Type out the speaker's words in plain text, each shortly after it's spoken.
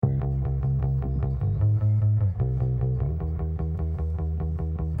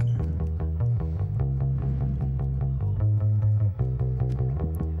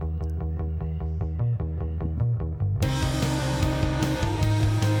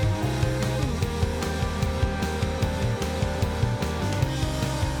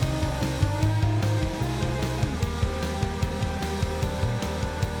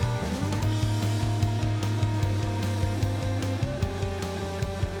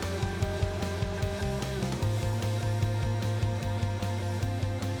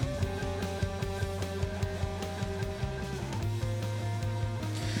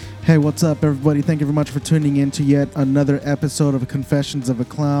Hey, what's up, everybody? Thank you very much for tuning in to yet another episode of Confessions of a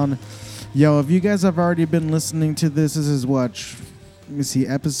Clown. Yo, if you guys have already been listening to this is what, let me see,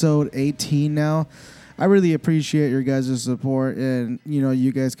 episode 18 now. I really appreciate your guys' support and,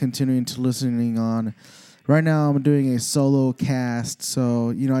 you guys continuing to listening on. Right now, I'm doing a solo cast,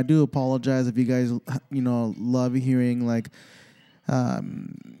 so, I do apologize if you guys, love hearing,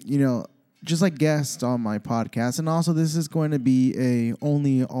 just like guests on my podcast. And also, this is going to be a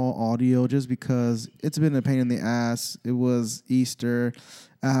only all audio just because it's been a pain in the ass. It was Easter.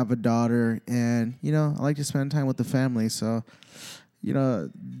 I have a daughter, and, I like to spend time with the family. So,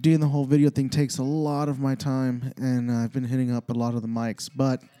 doing the whole video thing takes a lot of my time, and I've been hitting up a lot of the mics.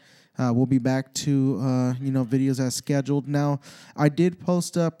 But we'll be back to, videos as scheduled. Now, I did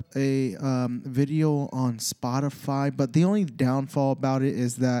post up a video on Spotify, but the only downfall about it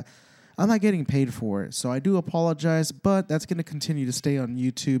is that I'm not getting paid for it, so I do apologize, but that's going to continue to stay on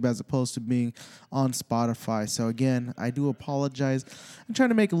YouTube as opposed to being on Spotify. So again, I do apologize. I'm trying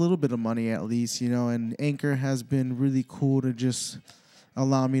to make a little bit of money at least, and Anchor has been really cool to just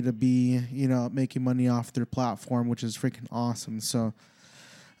allow me to be, making money off their platform, which is freaking awesome. So,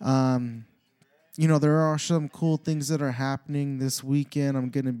 there are some cool things that are happening this weekend. I'm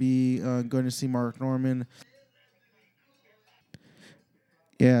going to be going to see Mark Norman.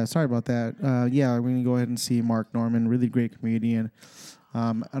 Yeah, sorry about that. We're going to go ahead and see Mark Norman, really great comedian.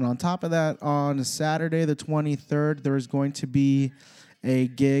 And on top of that, on Saturday the 23rd, there is going to be a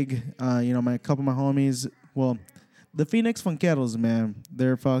gig. A couple of my homies, the Phoenix Funkeros, man,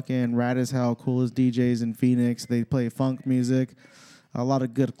 they're fucking rad as hell, coolest DJs in Phoenix. They play funk music, a lot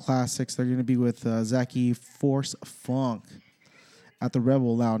of good classics. They're going to be with Zaki Force Funk at the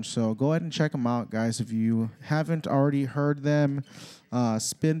Rebel Lounge. So go ahead and check them out, guys. If you haven't already heard them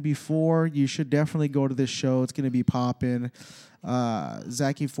spin before, you should definitely go to this show. It's going to be popping.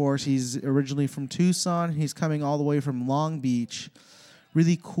 Zaki Force, he's originally from Tucson. He's coming all the way from Long Beach.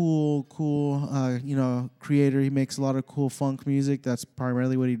 Really cool, creator. He makes a lot of cool funk music. That's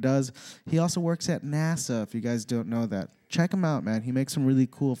primarily what he does. He also works at NASA, if you guys don't know that. Check him out, man. He makes some really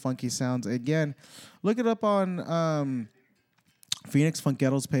cool, funky sounds. Again, look it up on Phoenix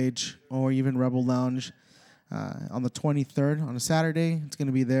Funkeros page or even Rebel Lounge on the 23rd on a Saturday. It's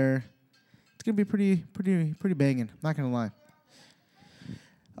gonna be there. It's gonna be pretty banging. Not gonna lie.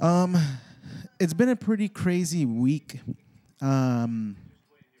 It's been a pretty crazy week. I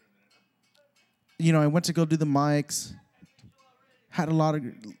went to go do the mics. Had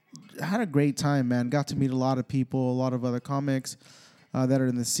a great time, man. Got to meet a lot of people, a lot of other comics that are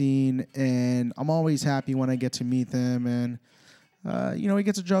in the scene, and I'm always happy when I get to meet them and. We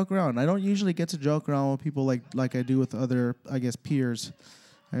get to joke around. I don't usually get to joke around with people like I do with other, I guess, peers.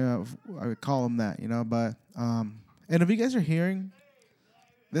 I would call them that, But and if you guys are hearing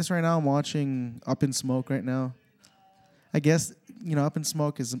this right now, I'm watching Up in Smoke right now. I guess Up in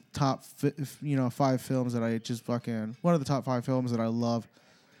Smoke is top, 5 films that I just fucking one of the top 5 films that I love.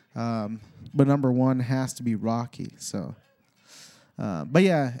 But number 1 has to be Rocky. So. But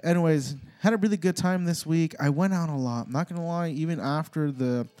yeah, anyways, had a really good time this week. I went out a lot. I'm not going to lie, even after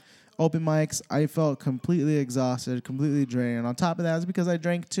the open mics, I felt completely exhausted, completely drained. And on top of that, it's because I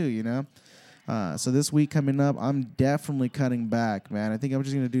drank too, So this week coming up, I'm definitely cutting back, man. I think I'm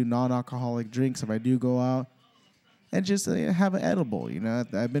just going to do non-alcoholic drinks if I do go out and just have an edible,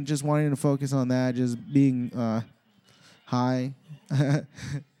 I've been just wanting to focus on that, just being high.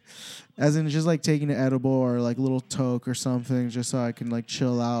 As in just like taking an edible or like a little toke or something just so I can like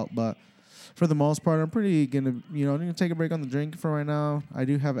chill out. But for the most part, I'm pretty I'm gonna take a break on the drink for right now. I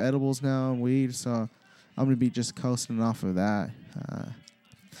do have edibles now and weed, so I'm gonna be just coasting off of that.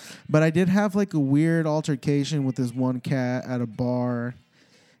 But I did have like a weird altercation with this one cat at a bar,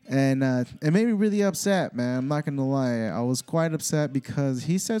 and it made me really upset, man. I'm not gonna lie. I was quite upset because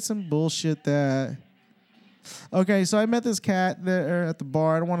he said some bullshit that. Okay, so I met this cat there at the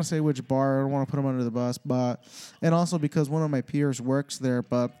bar. I don't want to say which bar. I don't want to put him under the bus, and also because one of my peers works there.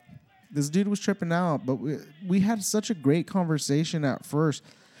 But this dude was tripping out. But we had such a great conversation at first.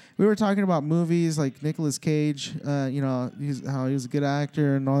 We were talking about movies like Nicolas Cage. How he was a good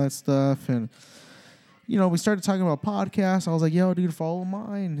actor and all that stuff. And we started talking about podcasts. I was like, "Yo, dude, follow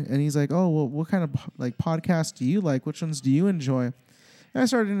mine." And he's like, "Oh, well, what kind of like podcasts do you like? Which ones do you enjoy?" And I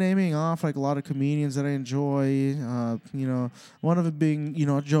started naming off like a lot of comedians that I enjoy. One of them being,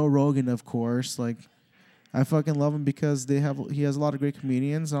 Joe Rogan, of course. Like, I fucking love him because he has a lot of great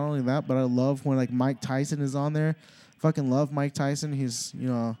comedians. Not only that, but I love when like Mike Tyson is on there. Fucking love Mike Tyson. He's,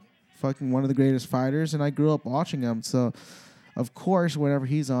 fucking one of the greatest fighters, and I grew up watching him. So, of course, whenever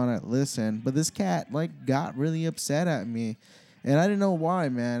he's on, I listen. But this cat like got really upset at me. And I didn't know why,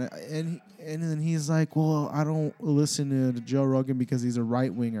 man. And then he's like, well, I don't listen to Joe Rogan because he's a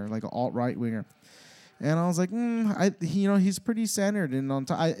right winger, like an alt right winger. And I was like, he's pretty centered, and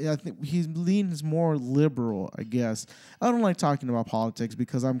I think he leans more liberal, I guess. I don't like talking about politics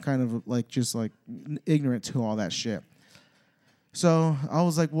because I'm kind of like just like ignorant to all that shit. So I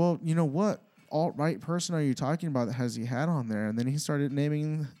was like, well, you know what alt-right person are you talking about that has he had on there? And then he started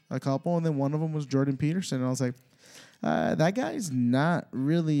naming a couple, and then one of them was Jordan Peterson. And I was like, that guy's not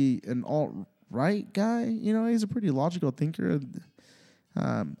really an alt-right guy. You know, he's a pretty logical thinker.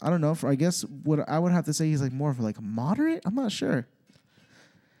 I don't know. I guess what I would have to say, he's like more of like a moderate. I'm not sure.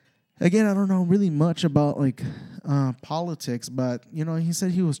 Again, I don't know really much about like politics, but you know, he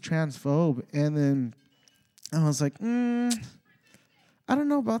said he was transphobe, and then I was like, I don't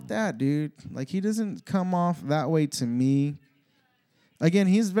know about that, dude. Like, he doesn't come off that way to me. Again,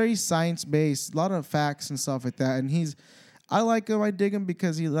 he's very science-based, a lot of facts and stuff like that. And I like him, I dig him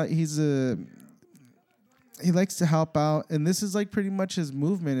because he likes to help out. And this is like pretty much his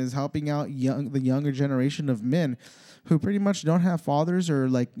movement is helping out the younger generation of men who pretty much don't have fathers or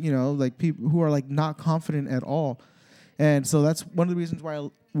like, you know, like people who are like not confident at all. And so that's one of the reasons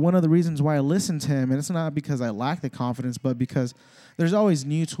why I listen to him. And it's not because I lack the confidence, but because there's always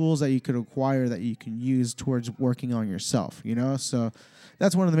new tools that you could acquire that you can use towards working on yourself, you know? So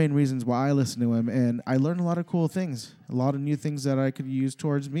that's one of the main reasons why I listen to him. And I learned a lot of cool things, a lot of new things that I could use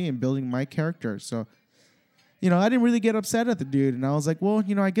towards me and building my character. So, you know, I didn't really get upset at the dude. And I was like, well,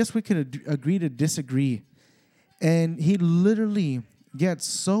 you know, I guess we could agree to disagree. And he literally gets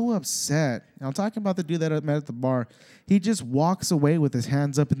so upset. And I'm talking about the dude that I met at the bar. He just walks away with his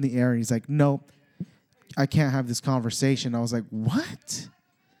hands up in the air. And he's like, no, I can't have this conversation. I was like, what?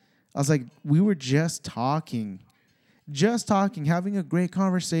 I was like, we were just talking, having a great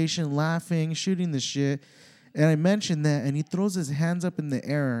conversation, laughing, shooting the shit. And I mentioned that, and he throws his hands up in the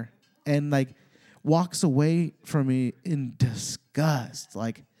air and like walks away from me in disgust,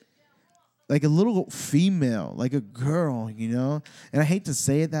 like a little female, like a girl, you know? And I hate to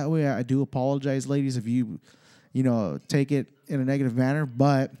say it that way. I do apologize, ladies, if you know, take it in a negative manner.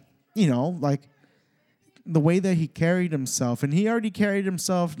 But, you know, like the way that he carried himself, and he already carried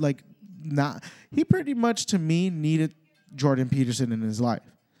himself like he pretty much, to me, needed Jordan Peterson in his life.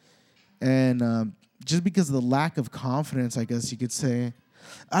 And just because of the lack of confidence, I guess you could say,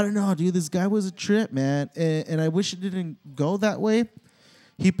 I don't know, dude, this guy was a trip, man. And I wish it didn't go that way.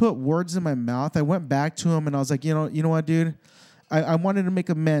 He put words in my mouth. I went back to him and I was like, you know what, dude? I wanted to make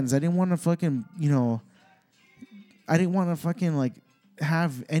amends. I didn't want to fucking, like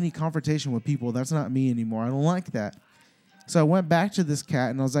have any confrontation with people. That's not me anymore. I don't like that. So I went back to this cat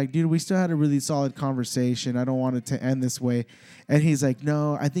and I was like, dude, we still had a really solid conversation. I don't want it to end this way. And he's like,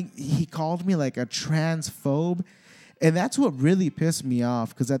 no, I think he called me like a transphobe. And that's what really pissed me off.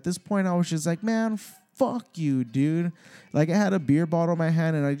 Because at this point I was just like, man, fuck you, dude. Like, I had a beer bottle in my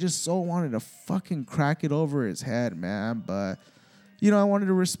hand and I just so wanted to fucking crack it over his head, man. But, I wanted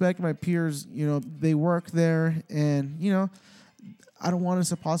to respect my peers. They work there, and, I don't want us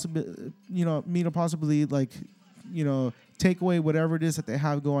to possibly, me to possibly, like, take away whatever it is that they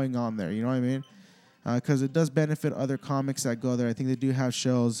have going on there. You know what I mean? Because it does benefit other comics that go there. I think they do have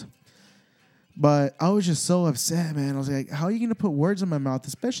shows. But I was just so upset, man. I was like, how are you going to put words in my mouth,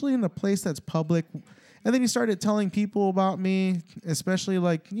 especially in a place that's public? And then he started telling people about me, especially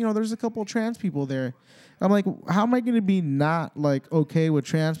like, there's a couple of trans people there. I'm like, how am I going to be not like okay with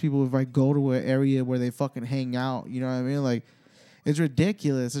trans people if I go to an area where they fucking hang out? You know what I mean? Like, it's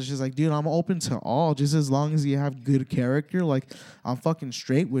ridiculous. It's just like, dude, I'm open to all, just as long as you have good character. Like, I'm fucking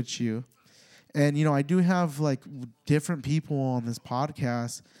straight with you. And, I do have like different people on this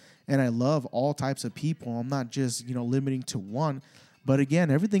podcast, and I love all types of people. I'm not just, limiting to one. But again,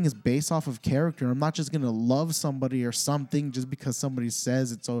 everything is based off of character. I'm not just going to love somebody or something just because somebody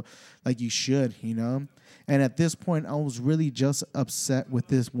says it, so like you should, And at this point, I was really just upset with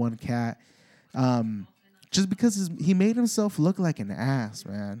this one cat. Just because he made himself look like an ass,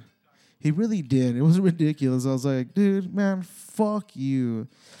 man. He really did. It was ridiculous. I was like, dude, man, fuck you.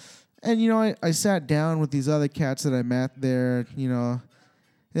 And, I sat down with these other cats that I met there,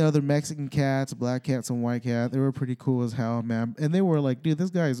 they're Mexican cats, black cats, and white cat. They were pretty cool as hell, man. And they were like, dude, this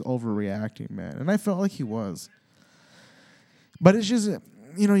guy is overreacting, man. And I felt like he was. But it's just,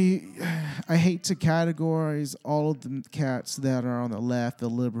 I hate to categorize all of the cats that are on the left, the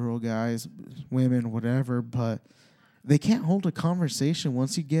liberal guys, women, whatever, but they can't hold a conversation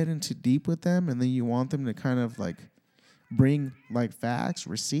once you get into deep with them, and then you want them to kind of like bring like facts,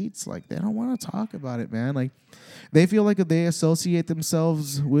 receipts. Like, they don't want to talk about it, man. Like, they feel like if they associate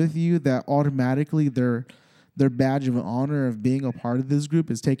themselves with you, that automatically they're their badge of honor of being a part of this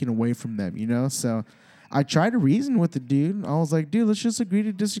group is taken away from them, you know? So I tried to reason with the dude. I was like, dude, let's just agree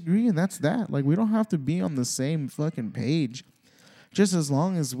to disagree, and that's that. Like, we don't have to be on the same fucking page, just as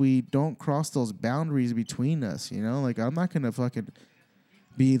long as we don't cross those boundaries between us, you know? Like, I'm not going to fucking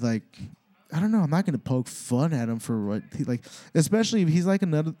be like, I don't know. I'm not gonna poke fun at him for what he like, especially if he's like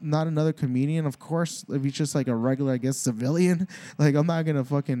not another comedian. Of course, if he's just like a regular, I guess, civilian, like I'm not gonna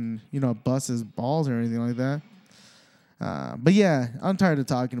fucking bust his balls or anything like that. But yeah, I'm tired of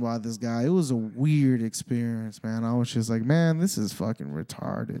talking about this guy. It was a weird experience, man. I was just like, man, this is fucking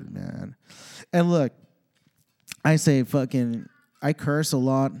retarded, man. And look, I curse a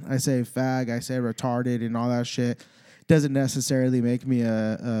lot. I say fag. I say retarded and all that shit. Doesn't necessarily make me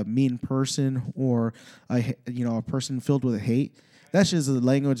a mean person or a person filled with hate. That's just the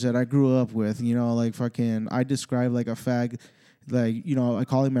language that I grew up with. Like fucking, I describe like a fag, like I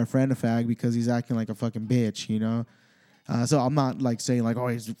call my friend a fag because he's acting like a fucking bitch. So I'm not like saying like, oh,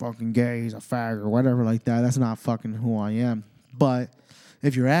 he's fucking gay, he's a fag or whatever like that. That's not fucking who I am. But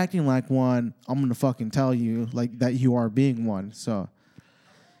if you're acting like one, I'm gonna fucking tell you like that you are being one. So.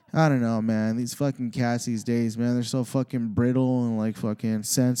 I don't know, man. These fucking cats these days, man, they're so fucking brittle and like fucking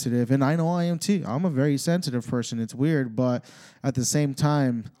sensitive. And I know I am too. I'm a very sensitive person. It's weird, but at the same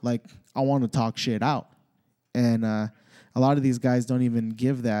time, like I want to talk shit out. And a lot of these guys don't even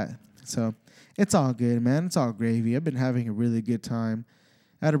give that. So it's all good, man. It's all gravy. I've been having a really good time.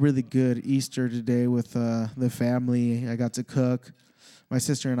 I had a really good Easter today with the family. I got to cook. My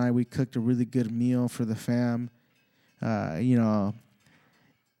sister and I, we cooked a really good meal for the fam.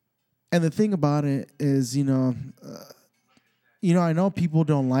 And the thing about it is, I know people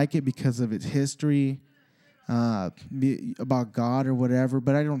don't like it because of its history, about God or whatever,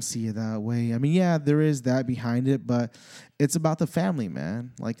 but I don't see it that way. I mean, yeah, there is that behind it, but it's about the family,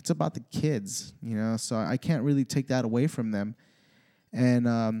 man. Like, it's about the kids, so I can't really take that away from them.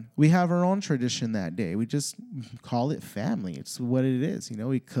 And we have our own tradition that day. We just call it family. It's what it is.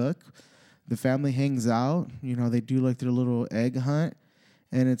 We cook. The family hangs out. They do like their little egg hunt,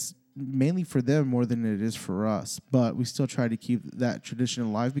 and it's mainly for them more than it is for us, but we still try to keep that tradition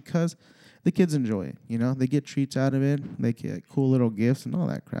alive because the kids enjoy it. They get treats out of it, they get cool little gifts and all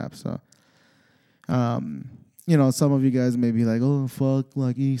that crap. So some of you guys may be like, oh, fuck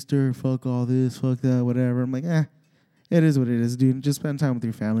like Easter, fuck all this, fuck that, whatever. I'm like, it is what it is, dude. Just spend time with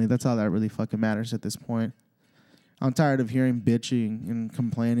your family. That's all that really fucking matters at this point. I'm tired of hearing bitching and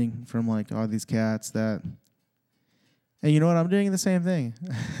complaining from like all these cats that. And you know what? I'm doing the same thing.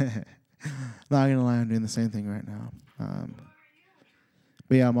 Not gonna lie, I'm doing the same thing right now.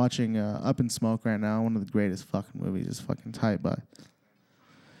 But yeah, I'm watching Up in Smoke right now. One of the greatest fucking movies. It's fucking tight, but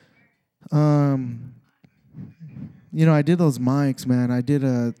I did those mics, man. I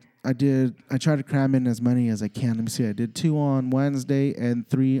tried to cram in as many as I can. Let me see. I did 2 on Wednesday and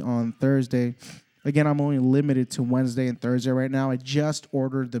 3 on Thursday. Again, I'm only limited to Wednesday and Thursday right now. I just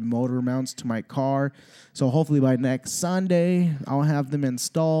ordered the motor mounts to my car. So hopefully by next Sunday, I'll have them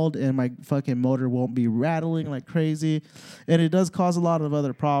installed and my fucking motor won't be rattling like crazy. And it does cause a lot of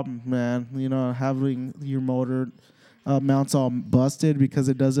other problems, man. Having your motor mounts all busted because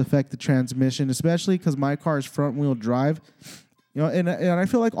it does affect the transmission, especially because my car is front wheel drive. And I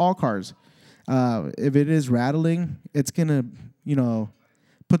feel like all cars, if it is rattling, it's going to,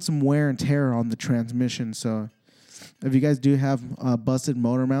 put some wear and tear on the transmission. So if you guys do have busted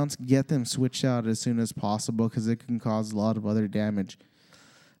motor mounts, get them switched out as soon as possible because it can cause a lot of other damage.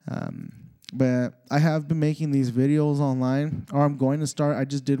 But I have been making these videos online, or I'm going to start. I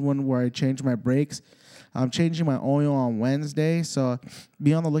just did one where I changed my brakes. I'm changing my oil on Wednesday, so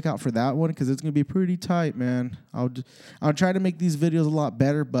be on the lookout for that one because it's going to be pretty tight, man. I'll try to make these videos a lot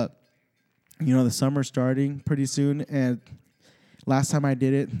better, but the summer's starting pretty soon, and last time I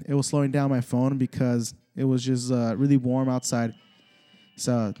did it, it was slowing down my phone because it was just really warm outside.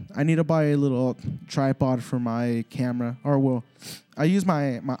 So I need to buy a little tripod for my camera. I use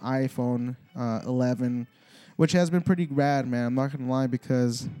my iPhone 11, which has been pretty rad, man. I'm not going to lie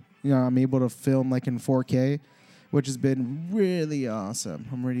because, I'm able to film like in 4K, which has been really awesome.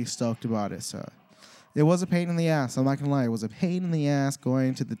 I'm really stoked about it. So it was a pain in the ass. I'm not going to lie. It was a pain in the ass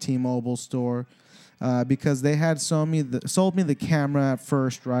going to the T-Mobile store. Because they had sold me the camera at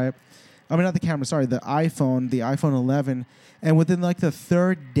first, right? I mean, not the camera, sorry, the iPhone 11. And within like the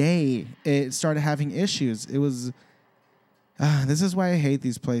 3rd day, it started having issues. It was, this is why I hate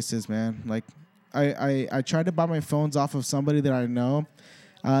these places, man. Like, I tried to buy my phones off of somebody that I know.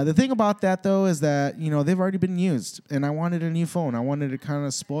 The thing about that, though, is that, they've already been used. And I wanted a new phone. I wanted to kind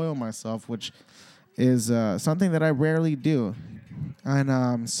of spoil myself, which is something that I rarely do.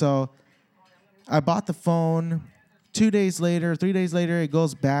 And so I bought the phone. 2 days later, 3 days later, it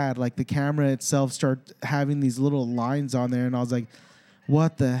goes bad. Like the camera itself starts having these little lines on there, and I was like,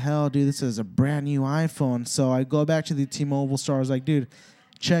 "What the hell, dude? This is a brand new iPhone." So I go back to the T-Mobile store. I was like, "Dude,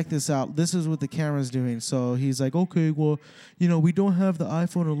 check this out. This is what the camera's doing." So he's like, "Okay, well, we don't have the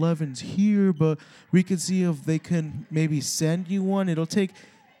iPhone 11s here, but we could see if they can maybe send you one. It'll take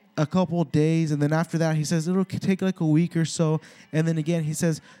a couple days, and then after that, he says it'll take like a week or so, and then again, he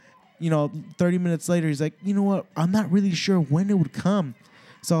says." 30 minutes later, he's like, "You know what? I'm not really sure when it would come."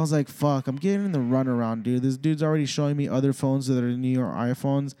 So I was like, fuck, I'm getting in the runaround, dude. This dude's already showing me other phones that are newer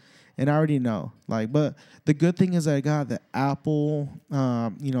iPhones, and I already know. But the good thing is I got the Apple,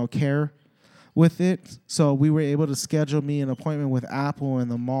 Care with it. So we were able to schedule me an appointment with Apple in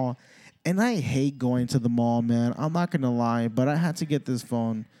the mall. And I hate going to the mall, man. I'm not going to lie, but I had to get this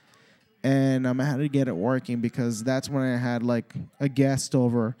phone. And I had to get it working because that's when I had, like, a guest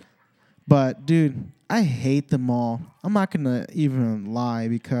over. But, dude, I hate the mall. I'm not going to even lie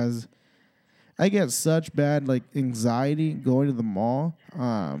because I get such bad, like, anxiety going to the mall.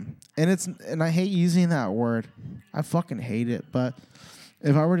 And I hate using that word. I fucking hate it. But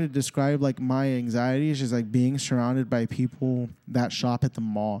if I were to describe, like, my anxiety, it's just, like, being surrounded by people that shop at the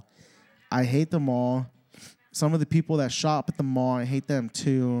mall. I hate the mall. Some of the people that shop at the mall, I hate them,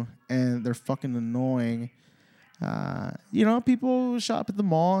 too. And they're fucking annoying. People shop at the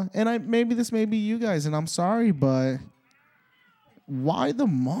mall, and maybe this may be you guys, and I'm sorry, but why the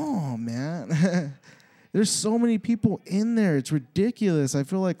mall, man? There's so many people in there. It's ridiculous. I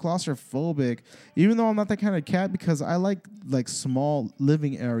feel like claustrophobic, even though I'm not that kind of cat because I like small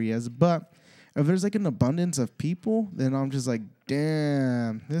living areas. But if there's like an abundance of people, then I'm just like,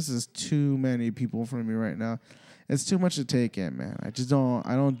 damn, this is too many people for me right now. It's too much to take in, man. I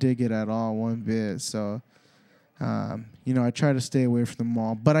don't dig it at all one bit. So. I try to stay away from the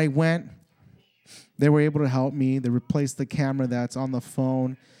mall. But I went. They were able to help me. They replaced the camera that's on the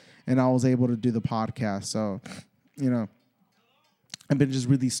phone, and I was able to do the podcast. So, I've been just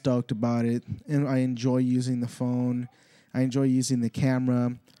really stoked about it. And I enjoy using the phone. I enjoy using the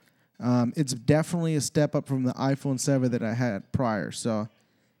camera. It's definitely a step up from the iPhone 7 that I had prior. So,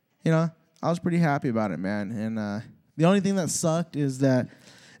 I was pretty happy about it, man. And the only thing that sucked is that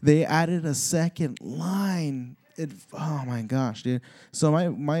they added a second line. Oh my gosh, dude. So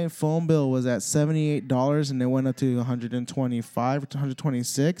my phone bill was at $78 and it went up to $125 to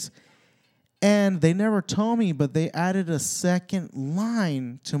 $126. And they never told me, but they added a second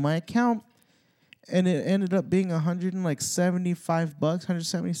line to my account. And it ended up being $175,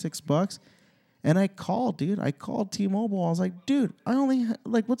 $176. And I called, dude. I called T-Mobile. I was like, dude,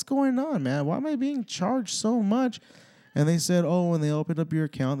 what's going on, man? Why am I being charged so much? And they said, oh, when they opened up your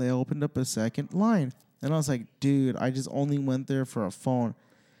account, they opened up a second line. And I was like, dude, I just only went there for a phone.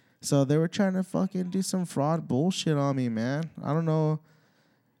 So they were trying to fucking do some fraud bullshit on me, man. I don't know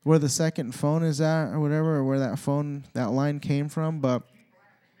where the second phone is at or whatever, or where that line came from, but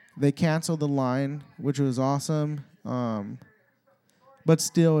they canceled the line, which was awesome. But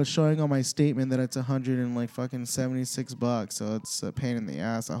still, it's showing on my statement that it's $176. So it's a pain in the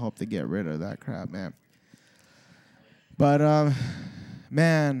ass. I hope they get rid of that crap, man. But,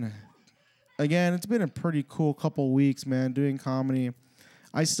 man, again, it's been a pretty cool couple weeks, man, doing comedy.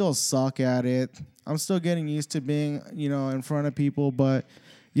 I still suck at it. I'm still getting used to being, in front of people, but,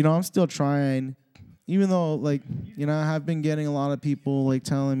 I'm still trying. Even though, I have been getting a lot of people,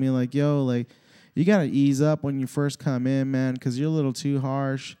 telling me, yo, you got to ease up when you first come in, man, because you're a little too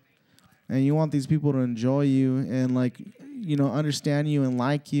harsh. And you want these people to enjoy you and, understand you and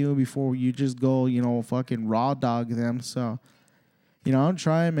like you before you just go, fucking raw dog them. So, I'm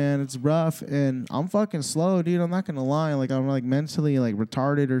trying, man. It's rough. And I'm fucking slow, dude. I'm not going to lie. I'm, mentally,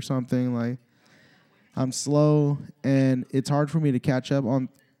 retarded or something. I'm slow. And it's hard for me to catch on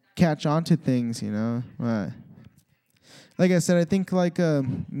to things, But like I said, I think,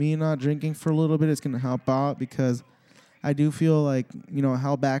 me not drinking for a little bit is going to help out because I do feel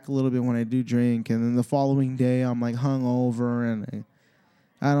held back a little bit when I do drink, and then the following day I'm hungover, and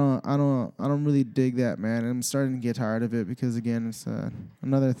I don't really dig that, man. I'm starting to get tired of it because again, it's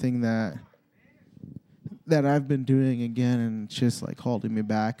another thing that I've been doing again, and it's just holding me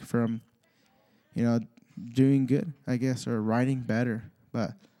back from doing good, I guess, or writing better.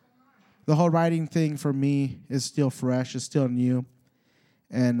 But the whole writing thing for me is still fresh, it's still new,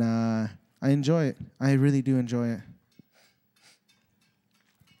 and I enjoy it. I really do enjoy it.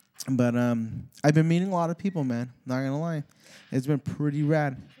 But I've been meeting a lot of people, man. Not going to lie. It's been pretty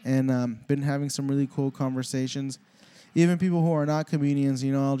rad. And been having some really cool conversations. Even people who are not comedians,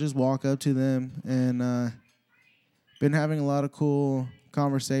 I'll just walk up to them. And been having a lot of cool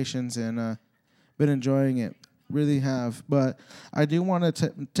conversations. And been enjoying it, really have. But I do want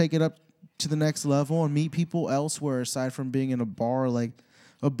to take it up to the next level and meet people elsewhere aside from being in a bar, like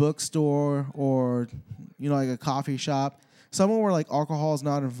a bookstore or like a coffee shop, somewhere where like alcohol is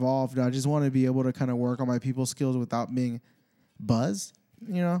not involved. I just want to be able to kind of work on my people skills without being buzzed,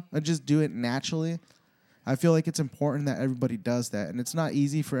 and just do it naturally. I feel like it's important that everybody does that, and it's not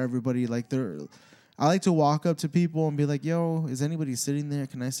easy for everybody. I like to walk up to people and be like, "Yo, is anybody sitting there?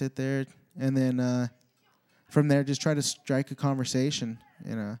 Can I sit there?" And then from there, just try to strike a conversation.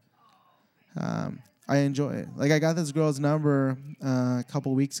 I enjoy it. Like I got this girl's number a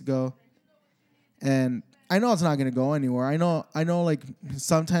couple weeks ago, and I know it's not gonna go anywhere. I know. Like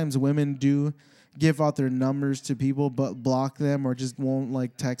sometimes women do give out their numbers to people, but block them or just won't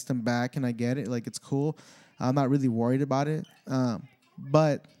like text them back. And I get it. Like it's cool. I'm not really worried about it.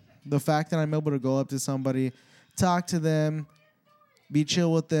 But the fact that I'm able to go up to somebody, talk to them, be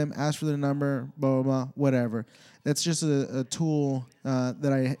chill with them, ask for their number, blah blah blah, whatever. That's just a tool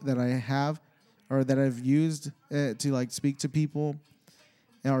that I have, or that I've used to like speak to people,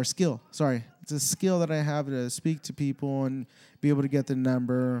 or skill. Sorry, it's a skill that I have to speak to people and be able to get the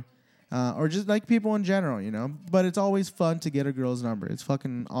number, or just like people in general, But it's always fun to get a girl's number. It's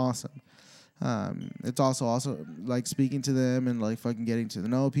fucking awesome. It's also like speaking to them and like fucking getting to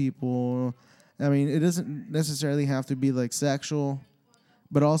know people. I mean, it doesn't necessarily have to be like sexual,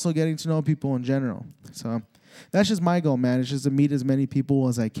 but also getting to know people in general. So that's just my goal, man. It's just to meet as many people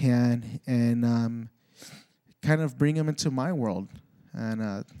as I can and kind of bring them into my world. And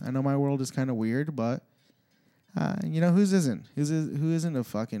I know my world is kind of weird, but who isn't? Who isn't a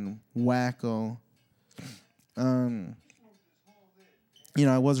fucking wacko?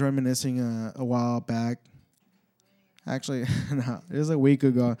 I was reminiscing a while back. Actually, no, it was a week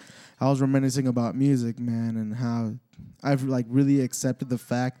ago. I was reminiscing about music, man, and how I've like really accepted the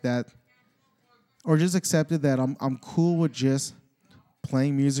fact that, or just accepted that I'm cool with just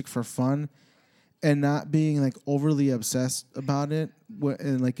playing music for fun, and not being like overly obsessed about it,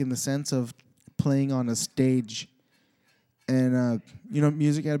 and like in the sense of playing on a stage. And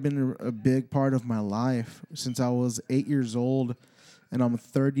music had been a big part of my life since I was 8 years old, and I'm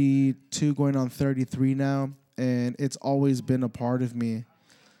 32, going on 33 now, and it's always been a part of me.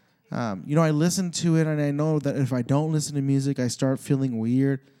 I listen to it, and I know that if I don't listen to music, I start feeling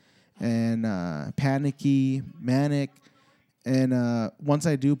weird and panicky, manic. And once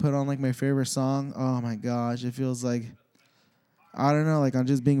I do put on like my favorite song, oh my gosh, it feels like, I don't know, like I'm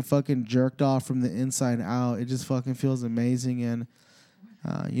just being fucking jerked off from the inside out. It just fucking feels amazing. And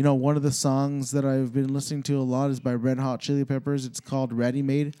one of the songs that I've been listening to a lot is by Red Hot Chili Peppers. It's called Ready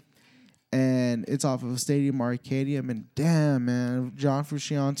Made, and it's off of Stadium Arcadium. And damn, man, John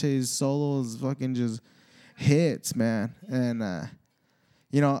Frusciante's solos fucking just hits, man. And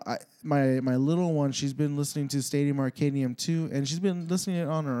my little one, she's been listening to Stadium Arcadium too, and she's been listening it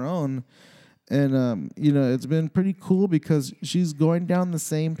on her own. And it's been pretty cool because she's going down the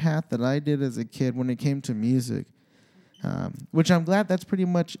same path that I did as a kid when it came to music. Which I'm glad that's pretty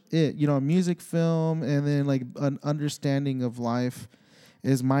much it. Music, film, and then like an understanding of life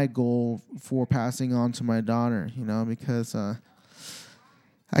is my goal for passing on to my daughter, because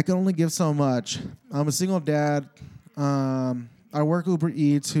I can only give so much. I'm a single dad. I work Uber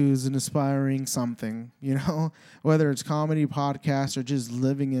Eats, who's an aspiring something, whether it's comedy, podcast, or just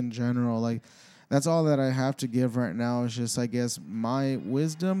living in general. Like, that's all that I have to give right now is just, I guess, my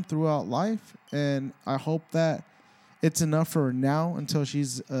wisdom throughout life. And I hope that it's enough for her now until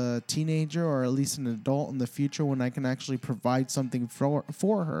she's a teenager or at least an adult in the future when I can actually provide something for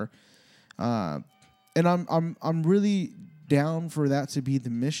her. And I'm really down for that to be the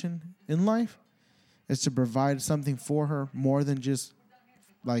mission in life, is to provide something for her more than just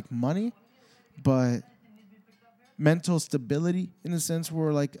like money, but mental stability in a sense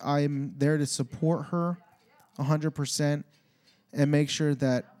where like I'm there to support her 100% and make sure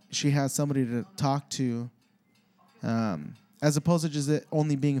that she has somebody to talk to, as opposed to just it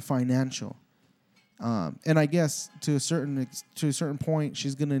only being financial. And I guess to a certain point,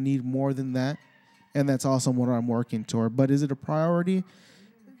 she's gonna need more than that, and that's also what I'm working toward. But is it a priority?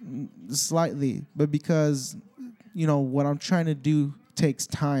 Slightly, but because what I'm trying to do takes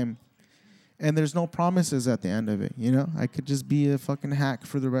time, and there's no promises at the end of it. I could just be a fucking hack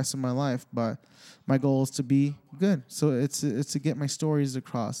for the rest of my life, but my goal is to be good. So it's to get my stories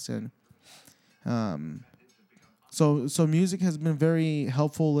across, and so music has been very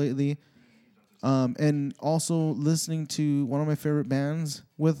helpful lately, and also listening to one of my favorite bands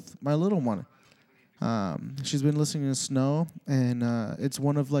with my little one. She's been listening to Snow, and it's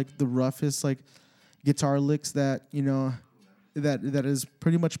one of like the roughest like guitar licks that that is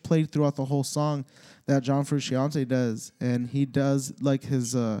pretty much played throughout the whole song that John Frusciante does, and he does like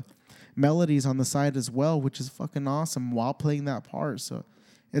his melodies on the side as well, which is fucking awesome while playing that part. So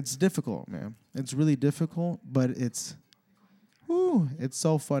it's difficult, man. It's really difficult, but it's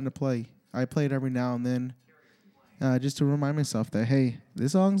so fun to play. I play it every now and then just to remind myself that, hey,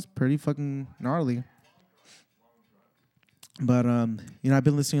 this song's pretty fucking gnarly. But I've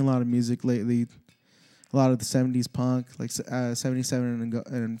been listening to a lot of music lately, a lot of the 70s punk, like 77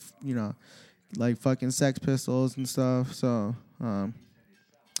 and like fucking Sex Pistols and stuff. So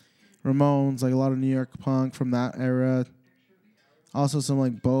Ramones, like a lot of New York punk from that era. Also some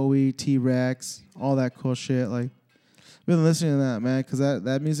like Bowie, T-Rex, all that cool shit. Like, I've been listening to that, man, because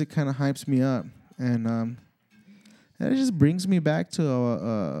that music kind of hypes me up. And it just brings me back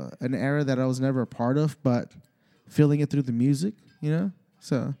to an era that I was never a part of, but feeling it through the music,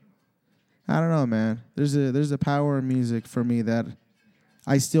 So, I don't know, man. There's a power in music for me that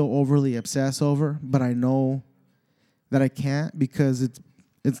I still overly obsess over, but I know that I can't because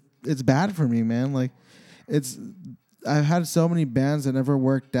it's bad for me, man. Like, I've had so many bands that never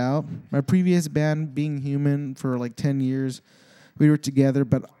worked out. My previous band, Being Human, for like 10 years, we were together,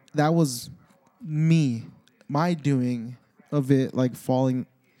 but that was me, my doing of it, like falling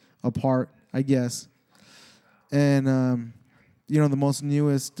apart, I guess. And, the most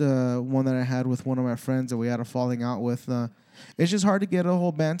newest one that I had with one of my friends that we had a falling out with, it's just hard to get a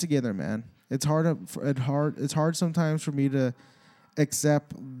whole band together, man. It's hard sometimes for me to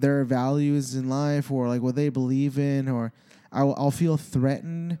accept their values in life or like what they believe in, or I'll feel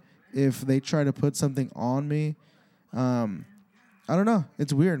threatened if they try to put something on me. I don't know.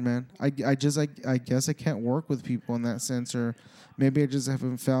 It's weird, man. I guess I can't work with people in that sense, or maybe I just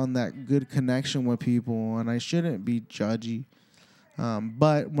haven't found that good connection with people, and I shouldn't be judgy.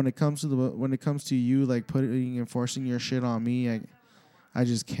 But when it comes to you like putting and forcing your shit on me, I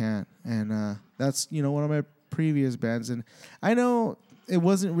just can't. And that's one of my previous bands, and I know it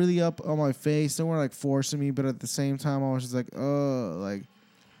wasn't really up on my face. They weren't like forcing me, but at the same time, I was just like, oh, like,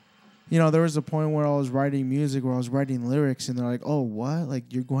 there was a point where I was writing music, where I was writing lyrics, and they're like, oh, what? Like,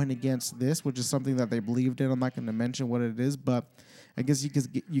 you're going against this, which is something that they believed in. I'm not going to mention what it is, but I guess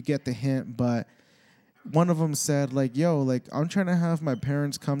you get the hint. But one of them said, like, yo, like, I'm trying to have my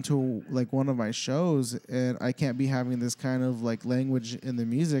parents come to, like, one of my shows, and I can't be having this kind of, like, language in the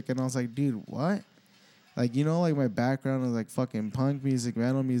music. And I was like, dude, what? Like, like, my background is, like, fucking punk music,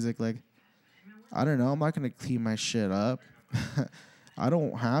 metal music. Like, I don't know. I'm not going to clean my shit up. I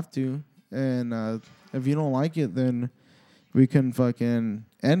don't have to. And if you don't like it, then we can fucking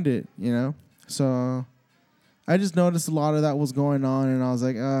end it, So I just noticed a lot of that was going on, and I was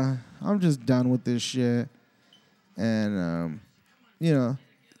like, I'm just done with this shit. And,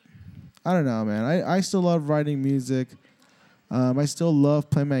 I don't know, man. I still love writing music. I still love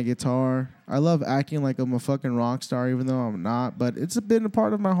playing my guitar. I love acting like I'm a fucking rock star, even though I'm not. But it's been a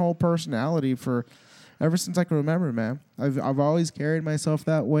part of my whole personality for ever since I can remember, man. I've always carried myself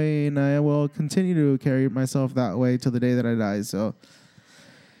that way, and I will continue to carry myself that way till the day that I die. So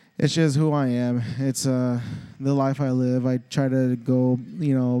it's just who I am. It's the life I live. I try to go,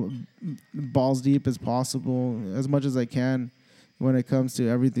 balls deep as possible, as much as I can, when it comes to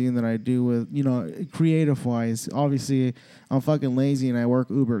everything that I do with, creative-wise. Obviously, I'm fucking lazy and I work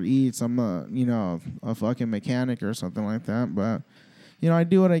Uber Eats. I'm a fucking mechanic or something like that. But, I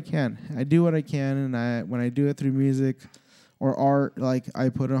do what I can. And when I do it through music or art, like, I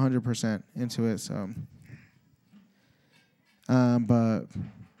put 100% into it. So, but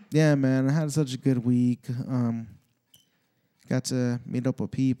yeah, man, I had such a good week. Got to meet up with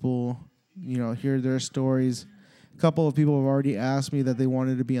people, hear their stories. A couple of people have already asked me that they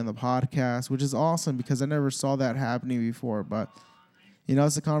wanted to be on the podcast, which is awesome because I never saw that happening before. But,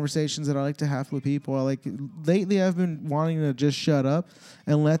 it's the conversations that I like to have with people. Lately I've been wanting to just shut up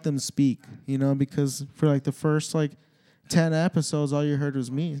and let them speak, because for like the first 10 episodes, all you heard was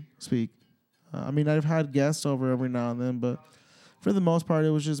me speak. I've had guests over every now and then, but for the most part, it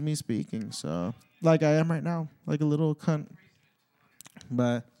was just me speaking. So, like I am right now, like a little cunt.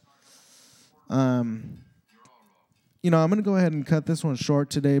 But, I'm going to go ahead and cut this one short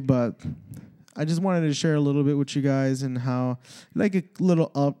today, but I just wanted to share a little bit with you guys and how, like a little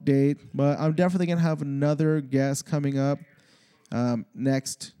update. But I'm definitely going to have another guest coming up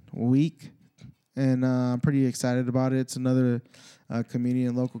next week, and I'm pretty excited about it. It's another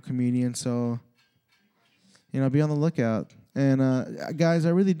local comedian, so, be on the lookout. And, guys, I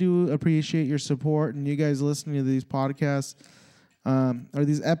really do appreciate your support and you guys listening to these podcasts, or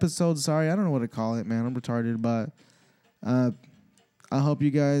these episodes. Sorry, I don't know what to call it, man. I'm retarded, but I hope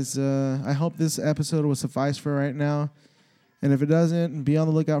you guys, I hope this episode will suffice for right now. And if it doesn't, be on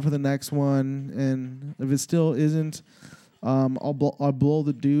the lookout for the next one. And if it still isn't, I'll blow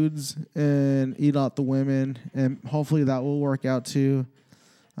the dudes and eat out the women, and hopefully that will work out too.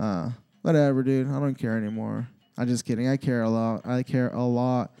 Whatever, dude. I don't care anymore. I'm just kidding. I care a lot.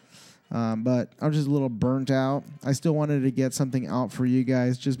 But I'm just a little burnt out. I still wanted to get something out for you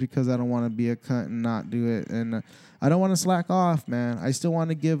guys just because I don't want to be a cunt and not do it. And I don't want to slack off, man. I still want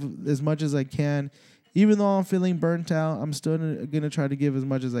to give as much as I can. Even though I'm feeling burnt out, I'm still going to try to give as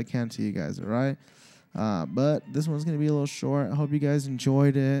much as I can to you guys, all right? But this one's going to be a little short. I hope you guys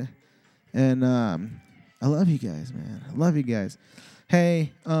enjoyed it. And I love you guys, man. I love you guys.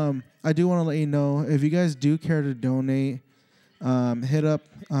 Hey, I do want to let you know, if you guys do care to donate, hit up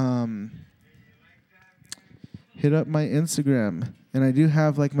my Instagram. And I do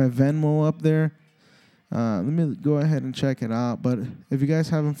have like my Venmo up there. Let me go ahead and check it out. But if you guys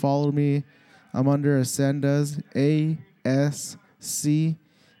haven't followed me, I'm under Ascendaz, ASCENDAZ.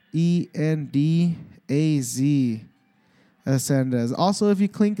 Ascendaz. Also, if you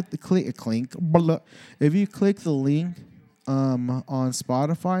click the link on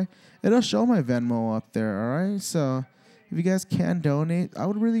Spotify, it'll show my Venmo up there. All right, so if you guys can donate, I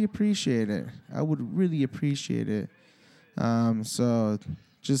would really appreciate it. So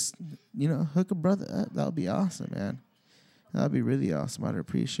just hook a brother up. That would be awesome, man. That would be really awesome. I'd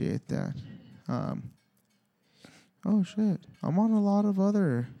appreciate that. Oh shit, I'm on a lot of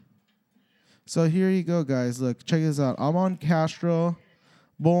other. So here you go, guys. Look, check this out. I'm on Castro,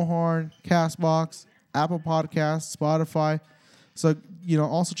 Bullhorn, Castbox, Apple Podcasts, Spotify. So,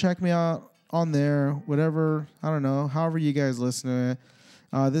 also check me out on there, whatever, I don't know, however you guys listen to it.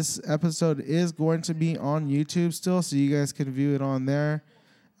 This episode is going to be on YouTube still, so you guys can view it on there.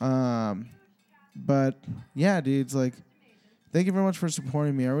 But, yeah, dudes, thank you very much for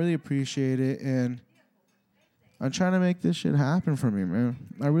supporting me. I really appreciate it, and I'm trying to make this shit happen for me, man.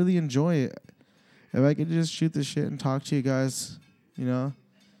 I really enjoy it. If I could just shoot the shit and talk to you guys,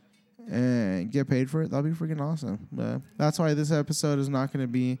 and get paid for it, that'd be freaking awesome. But that's why this episode is not going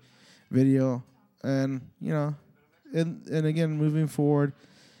to be video. And, and again, moving forward,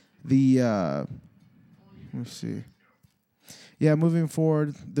 let me see. Yeah, moving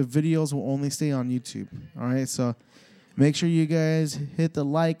forward, the videos will only stay on YouTube. All right, so make sure you guys hit the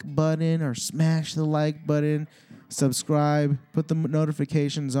like button or smash the like button, subscribe, put the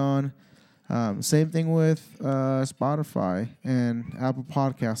notifications on. Same thing with Spotify and Apple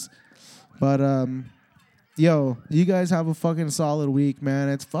Podcasts. But, yo, you guys have a fucking solid week, man.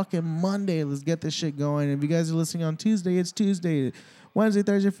 It's fucking Monday. Let's get this shit going. If you guys are listening on Tuesday, it's Tuesday. Wednesday,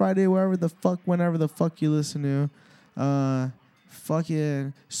 Thursday, Friday, whenever the fuck you listen to.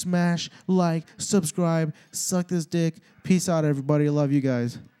 Fucking smash, like, subscribe, suck this dick. Peace out, everybody. Love you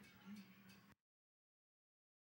guys.